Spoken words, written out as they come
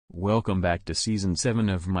Welcome back to Season 7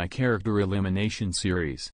 of my character elimination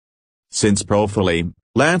series. Since Profile,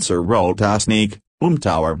 Lancer Rotasnik,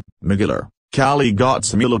 Tower, Migueler, Kali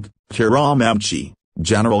Gotsamuluk, Kiramamchi,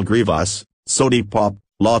 General Grievous, Sody Pop,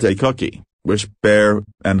 Latte Cookie, Wish Bear,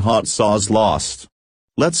 and Hot Sauce lost.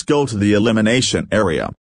 Let's go to the elimination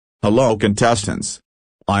area. Hello contestants.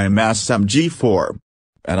 I am SMG4.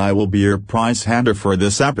 And I will be your prize hander for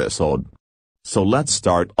this episode. So let's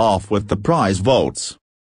start off with the prize votes.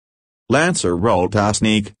 Lancer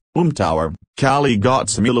Rotasnik, Tower, Kali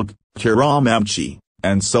Gotsamuluk, Kiramamchi,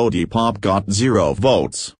 and Sody Pop got 0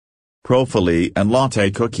 votes. Profile and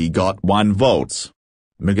Latte Cookie got 1 vote.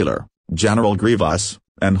 Migueler, General Grievous,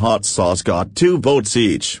 and Hot Sauce got 2 votes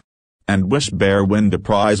each. And Wish Bear win the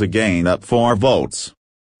prize again at 4 votes.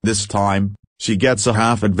 This time, she gets a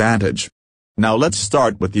half advantage. Now let's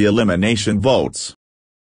start with the elimination votes.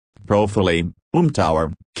 Profile,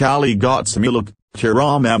 Tower, Kali Gotsamuluk,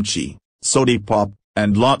 Kiramamchi, Sody Pop,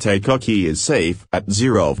 and Latte Cookie is safe at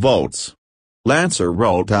 0 votes. Lancer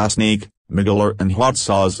Rotasnik, Migueler and Hot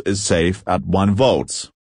Sauce is safe at 1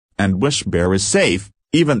 vote. And Wish Bear is safe,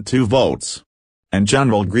 even 2 votes. And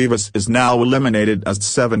General Grievous is now eliminated as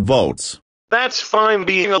 7 votes. That's fine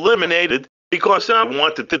being eliminated, because I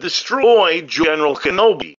wanted to destroy General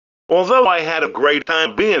Kenobi. Although I had a great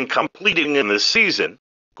time completing in this season.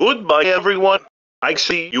 Goodbye everyone. I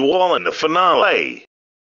see you all in the finale.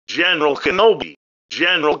 General Kenobi,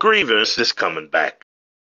 General Grievous is coming back.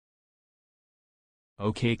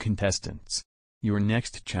 Okay contestants. Your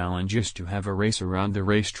next challenge is to have a race around the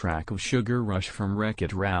racetrack of Sugar Rush from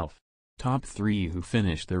Wreck-It Ralph. Top 3 who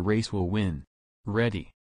finish the race will win.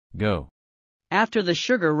 Ready? Go. After the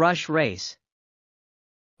Sugar Rush race.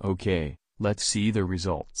 Okay, let's see the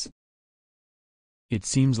results. It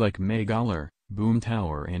seems like Megaler,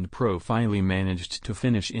 Boomtower and Profile managed to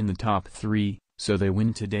finish in the top 3, so they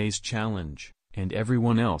win today's challenge, and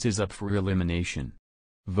everyone else is up for elimination.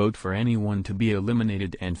 Vote for anyone to be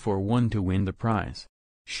eliminated and for one to win the prize.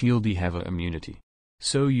 Shieldy have a immunity,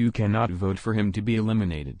 so you cannot vote for him to be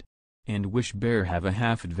eliminated. And Wish Bear have a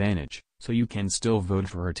half advantage, so you can still vote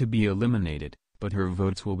for her to be eliminated, but her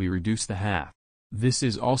votes will be reduced to half. This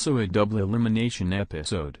is also a double elimination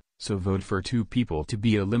episode, so vote for 2 people to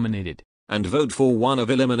be eliminated. And vote for one of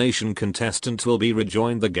elimination contestants will be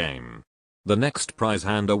rejoin the game. The next prize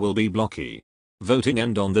hander will be Blocky. Voting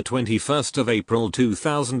end on the 21st of April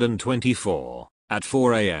 2024, at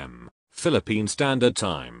 4 AM, Philippine Standard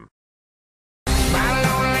Time.